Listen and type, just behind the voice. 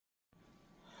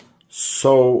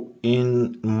So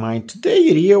in my today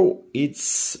video,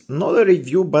 it's not a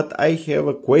review, but I have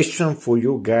a question for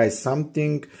you guys,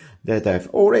 something that I've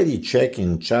already checked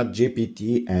in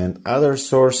ChatGPT and other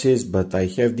sources, but I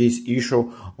have this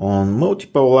issue on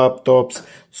multiple laptops.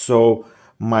 So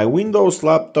my Windows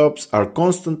laptops are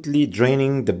constantly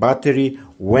draining the battery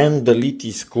when the lid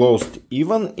is closed,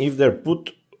 even if they're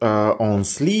put on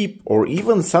sleep, or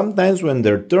even sometimes when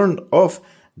they're turned off,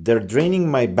 they're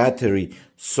draining my battery.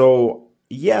 So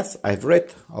yes, I've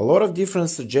read a lot of different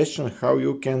suggestions how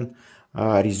you can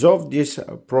resolve this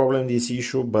problem, this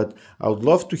issue, but I would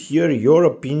love to hear your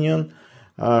opinion,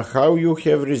 how you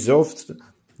have resolved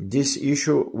this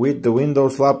issue with the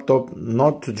Windows laptop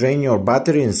not to drain your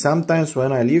battery. And sometimes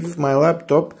when I leave my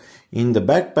laptop in the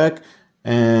backpack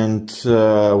and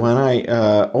when I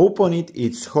open it,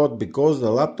 it's hot because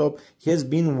the laptop has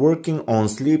been working on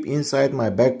sleep inside my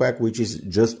backpack, which is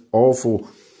just awful.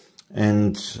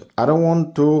 And I don't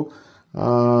want to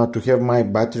have my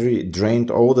battery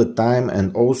drained all the time.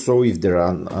 And also, if there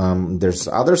are there's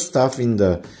other stuff in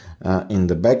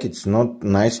the back, it's not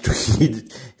nice to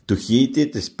heat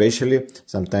it, especially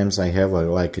sometimes I have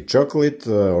like a chocolate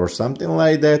or something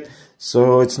like that.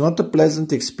 So it's not a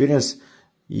pleasant experience.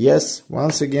 Yes,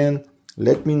 once again,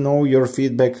 let me know your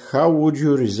feedback. How would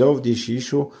you resolve this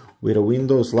issue with a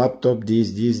Windows laptop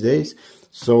these days,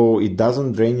 so it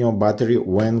doesn't drain your battery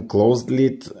when closed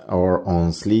lid or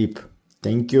on sleep?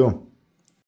 Thank you.